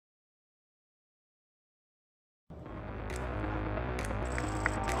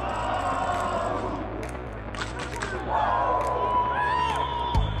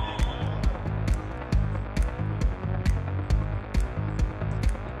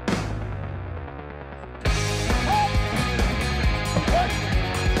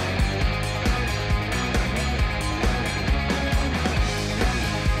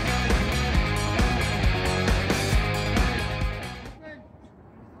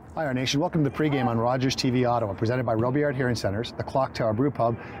Hi, our nation. Welcome to the pregame on Rogers TV Ottawa, presented by Robillard Hearing Centres, the Clocktower Brew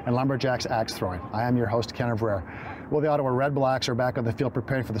Pub, and Lumberjaxe Axe Throwing. I am your host, Ken Evraire. Well, the Ottawa REDBLACKS are back on the field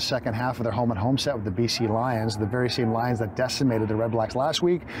preparing for the second half of their home-and-home set with the BC Lions, the very same Lions that decimated the REDBLACKS last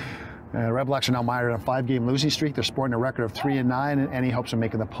week. The REDBLACKS are now mired on a 5-game losing streak. They're sporting a record of 3-9, and any hopes of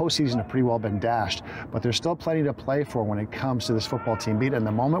making the postseason have pretty well been dashed. But there's still plenty to play for when it comes to this football team beat. And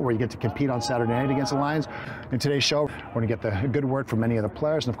the moment where you get to compete on Saturday night against the Lions. In today's show, we're going to get the good word from many of the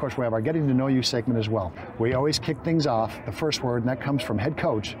players. And of course, we have our Getting to Know You segment as well. We always kick things off, the first word, and that comes from head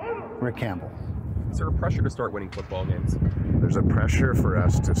coach Rick Campbell. Is there a pressure to start winning football games? There's a pressure for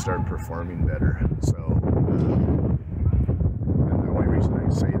us to start performing better. So, and the only reason I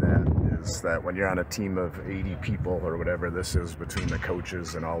say that is that when you're on a team of 80 people or whatever this is, between the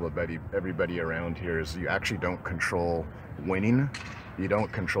coaches and everybody around here, is you actually don't control winning. You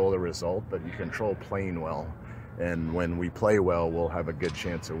don't control the result, but you control playing well. And when we play well, we'll have a good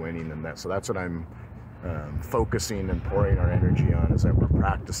chance of winning. And so that's what I'm focusing and pouring our energy on, is that we're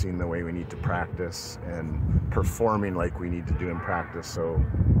practicing the way we need to practice and performing like we need to do in practice. So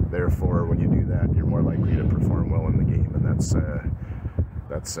therefore, when you do that, you're more likely to perform well in the game, and that's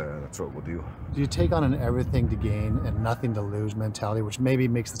what we'll do. Do you take on an everything to gain and nothing to lose mentality, which maybe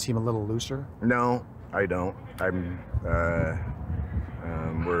makes the team a little looser? No, I don't.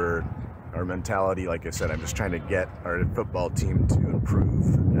 Our mentality, like I said, I'm just trying to get our football team to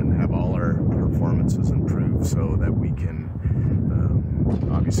improve and have all our performances improve so that we can,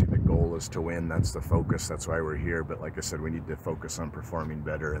 obviously the goal is to win. That's the focus. That's why we're here. But like I said, we need to focus on performing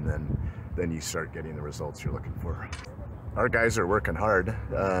better, and then you start getting the results you're looking for. Our guys are working hard,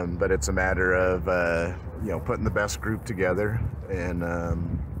 but it's a matter of, putting the best group together and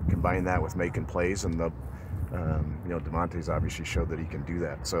combine that with making plays, and Demonte's obviously showed that he can do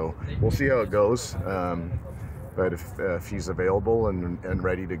that. So we'll see how it goes. But if he's available and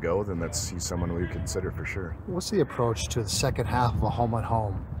ready to go, then he's someone we consider for sure. What's the approach to the second half of a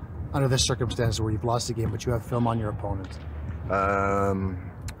home-and-home under this circumstance where you've lost the game, but you have film on your opponent?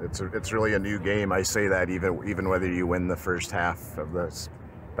 It's really a new game. I say that even whether you win the first half of this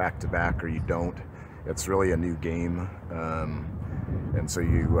back-to-back or you don't, it's really a new game. And so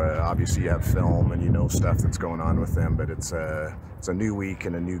you obviously have film and you know stuff that's going on with them, but it's a new week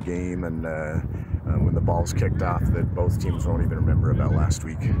and a new game, and when the ball's kicked off, that both teams won't even remember about last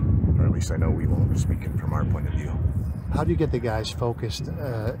week, or at least I know we won't, speaking from our point of view. How do you get the guys focused?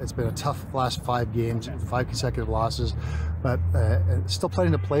 It's been a tough last 5 games, 5 consecutive losses, but still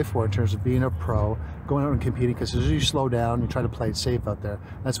plenty to play for in terms of being a pro, going out and competing, because as you slow down, you try to play it safe out there,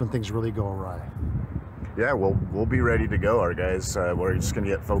 that's when things really go awry. Yeah, we'll be ready to go. Our guys, we're just going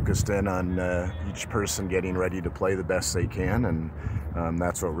to get focused in on each person getting ready to play the best they can, and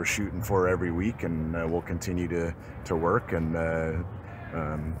that's what we're shooting for every week, and we'll continue to work and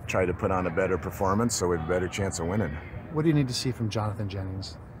try to put on a better performance so we have a better chance of winning. What do you need to see from Jonathan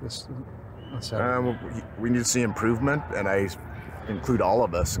Jennings this Saturday? We need to see improvement, and I include all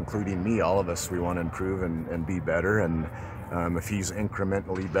of us, including me. All of us, we want to improve and be better, and if he's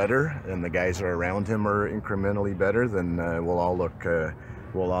incrementally better and the guys are around him are incrementally better, then we'll all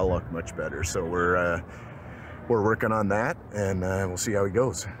look much better. So we're working on that, and we'll see how he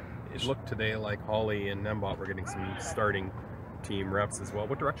goes. It looked today like Hawley and Nembot were getting some starting team reps as well.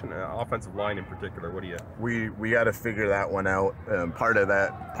 What direction, offensive line in particular, what do you? We got to figure that one out. Part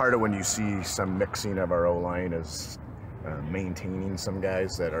of when you see some mixing of our O-line is maintaining some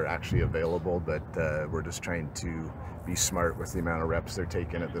guys that are actually available, but we're just trying to be smart with the amount of reps they're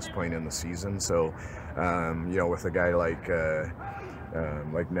taking at this point in the season. So, with a guy like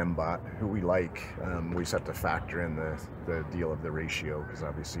Nembot, who we like, we just have to factor in the deal of the ratio, because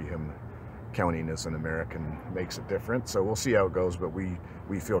obviously him counting as an American makes it different. So we'll see how it goes, but we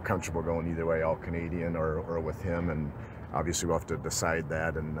feel comfortable going either way, all Canadian or with him, and obviously we'll have to decide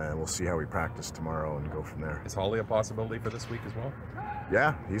that, and we'll see how we practice tomorrow and go from there. Is Hawley a possibility for this week as well?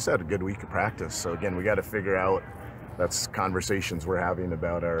 Yeah, he's had a good week of practice. So again, we got to figure out, that's conversations we're having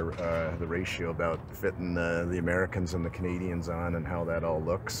about the ratio, about fitting the Americans and the Canadians on, and how that all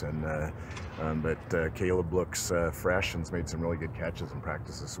looks. And but Caleb looks fresh and's made some really good catches in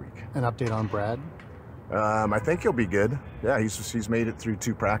practice this week. An update on Brad? I think he'll be good. Yeah, he's made it through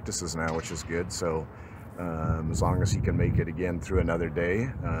 2 practices now, which is good. So as long as he can make it again through another day,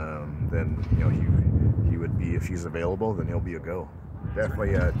 then he would be, if he's available, then he'll be a go.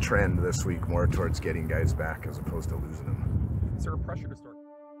 Definitely a trend this week more towards getting guys back as opposed to losing them. Is there a pressure to start?